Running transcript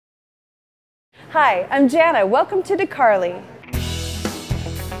Hi, I'm Jana. Welcome to Decarli.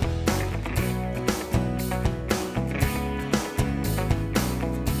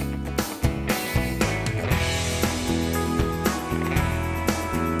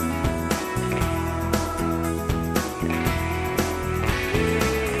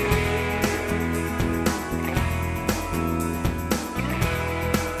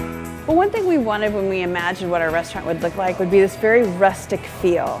 Well, one thing we wanted when we imagined what our restaurant would look like would be this very rustic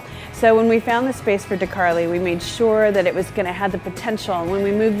feel. So when we found the space for Decarli, we made sure that it was going to have the potential. And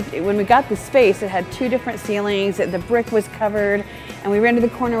when we got the space, it had two different ceilings, the brick was covered, and we ran to the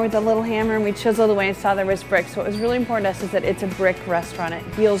corner with a little hammer and we chiseled away and saw there was brick. So what was really important to us is that it's a brick restaurant. It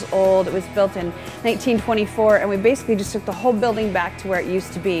feels old. It was built in 1924, and we basically just took the whole building back to where it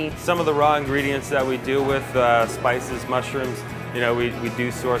used to be. Some of the raw ingredients that we do with spices, mushrooms, you know, we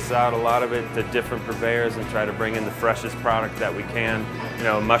do source out a lot of it to different purveyors and try to bring in the freshest product that we can. You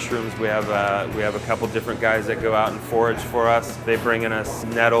know, mushrooms, we have a couple different guys that go out and forage for us. They bring in us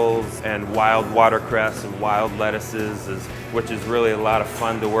nettles and wild watercress and wild lettuces, which is really a lot of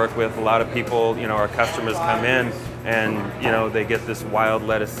fun to work with. A lot of people, you know, our customers come in and, you know, they get this wild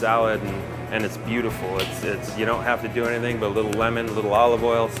lettuce salad and it's beautiful. It's you don't have to do anything but a little lemon, a little olive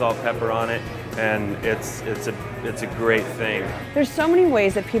oil, salt, pepper on it, and it's a great thing. There's so many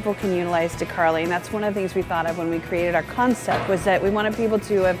ways that people can utilize Decarli, and that's one of the things we thought of when we created our concept, was that we wanted people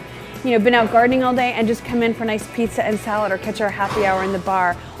to have, you know, been out gardening all day and just come in for nice pizza and salad, or catch our happy hour in the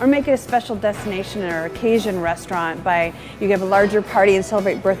bar, or make it a special destination or occasion restaurant by, you have a larger party and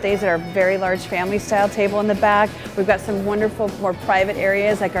celebrate birthdays at our very large family style table in the back. We've got some wonderful, more private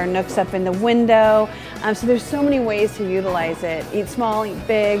areas like our nooks up in the window. So there's so many ways to utilize it. Eat small, eat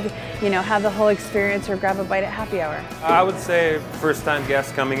big, you know, have the whole experience, or grab a bite at happy hour. I would say first time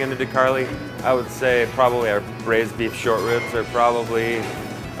guests coming into Decarli, I would say probably our braised beef short ribs are probably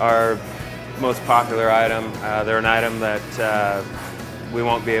our most popular item. They're an item that we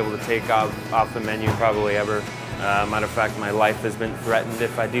won't be able to take off the menu probably ever. Matter of fact, my life has been threatened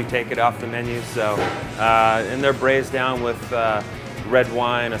if I do take it off the menu. So, and they're braised down with red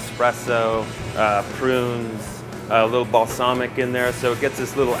wine, espresso, prunes, a little balsamic in there, so it gets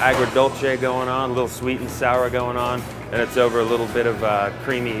this little agrodolce going on, a little sweet and sour going on, and it's over a little bit of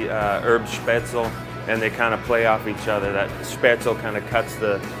creamy herb spätzle, and they kind of play off each other. That spätzle kind of cuts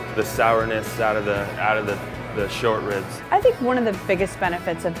the sourness out of the short ribs. I think one of the biggest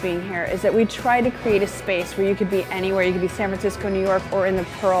benefits of being here is that we try to create a space where you could be anywhere. You could be San Francisco, New York, or in the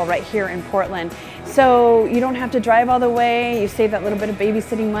Pearl right here in Portland. So you don't have to drive all the way. You save that little bit of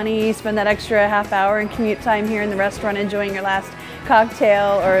babysitting money, spend that extra half hour in commute time here in the restaurant enjoying your last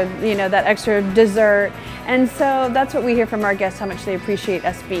cocktail, or, you know, that extra dessert. And so that's what we hear from our guests, how much they appreciate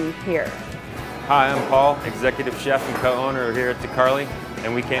us being here. Hi, I'm Paul, executive chef and co-owner here at Decarli,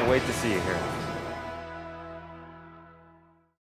 and we can't wait to see you here.